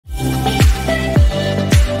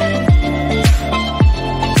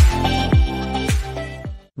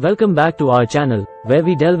Welcome back to our channel, where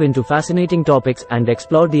we delve into fascinating topics and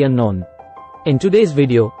explore the unknown. In today's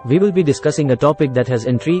video, we will be discussing a topic that has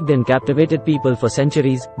intrigued and captivated people for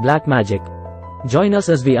centuries, black magic. Join us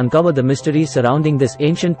as we uncover the mysteries surrounding this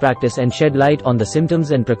ancient practice and shed light on the symptoms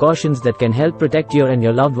and precautions that can help protect you and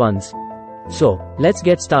your loved ones. So, let's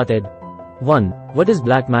get started. 1. What is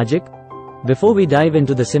black magic? Before we dive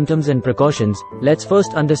into the symptoms and precautions, let's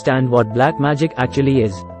first understand what black magic actually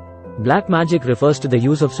is. Black magic refers to the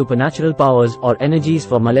use of supernatural powers or energies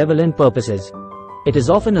for malevolent purposes. It is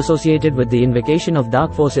often associated with the invocation of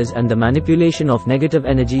dark forces and the manipulation of negative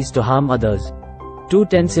energies to harm others.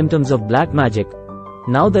 10 Symptoms of black magic.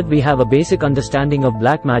 Now that we have a basic understanding of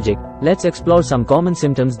black magic, let's explore some common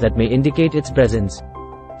symptoms that may indicate its presence.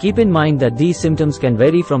 Keep in mind that these symptoms can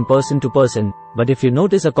vary from person to person, but if you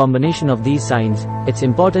notice a combination of these signs, it's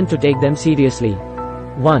important to take them seriously.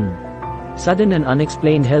 1. Sudden and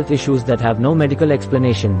unexplained health issues that have no medical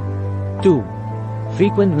explanation. 2.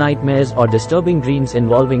 Frequent nightmares or disturbing dreams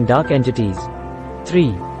involving dark entities.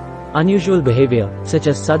 3. Unusual behavior, such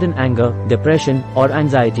as sudden anger, depression, or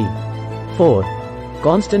anxiety. 4.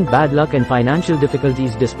 Constant bad luck and financial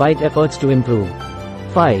difficulties despite efforts to improve.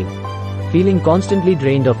 5. Feeling constantly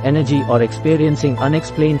drained of energy or experiencing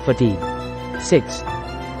unexplained fatigue. 6.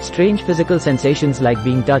 Strange physical sensations like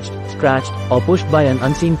being touched, scratched, or pushed by an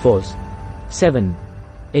unseen force. 7.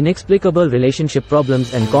 Inexplicable relationship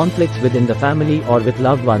problems and conflicts within the family or with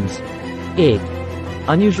loved ones. 8.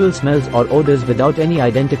 Unusual smells or odors without any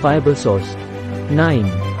identifiable source. 9.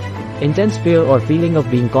 Intense fear or feeling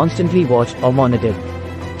of being constantly watched or monitored.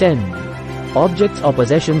 10. Objects or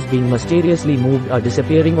possessions being mysteriously moved or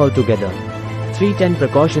disappearing altogether. 10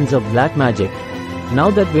 Precautions of black magic. Now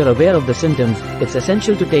that we're aware of the symptoms, it's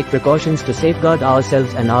essential to take precautions to safeguard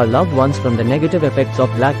ourselves and our loved ones from the negative effects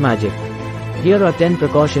of black magic. Here are 10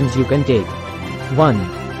 precautions you can take.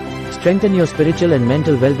 1. Strengthen your spiritual and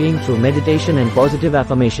mental well-being through meditation and positive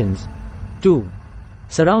affirmations. 2.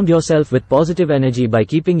 Surround yourself with positive energy by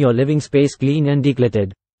keeping your living space clean and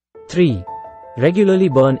decluttered. 3. Regularly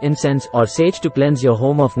burn incense or sage to cleanse your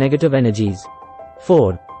home of negative energies.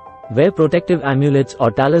 4. Wear protective amulets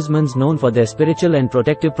or talismans known for their spiritual and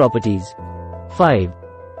protective properties. 5.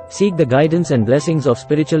 Seek the guidance and blessings of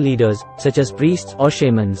spiritual leaders, such as priests or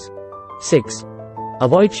shamans. 6.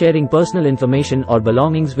 Avoid sharing personal information or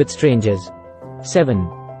belongings with strangers. 7.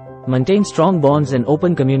 Maintain strong bonds and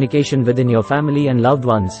open communication within your family and loved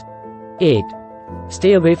ones. 8.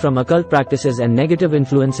 Stay away from occult practices and negative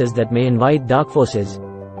influences that may invite dark forces.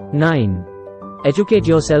 9. Educate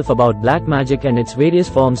yourself about black magic and its various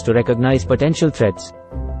forms to recognize potential threats.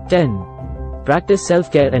 10. Practice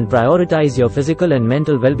self-care and prioritize your physical and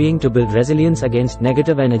mental well-being to build resilience against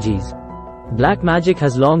negative energies. Black magic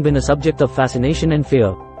has long been a subject of fascination and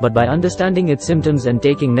fear, but by understanding its symptoms and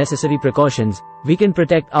taking necessary precautions, we can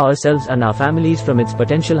protect ourselves and our families from its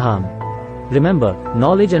potential harm. Remember,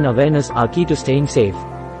 knowledge and awareness are key to staying safe.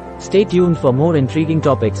 Stay tuned for more intriguing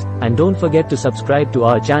topics, and don't forget to subscribe to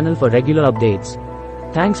our channel for regular updates.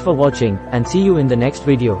 Thanks for watching, and see you in the next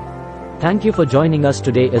video. Thank you for joining us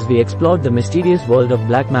today as we explored the mysterious world of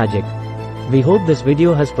black magic. We hope this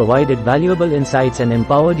video has provided valuable insights and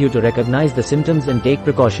empowered you to recognize the symptoms and take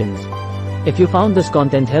precautions. If you found this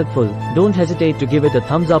content helpful, don't hesitate to give it a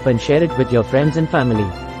thumbs up and share it with your friends and family.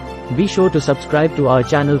 Be sure to subscribe to our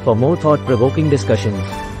channel for more thought-provoking discussions.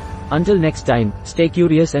 Until next time, stay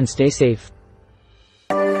curious and stay safe.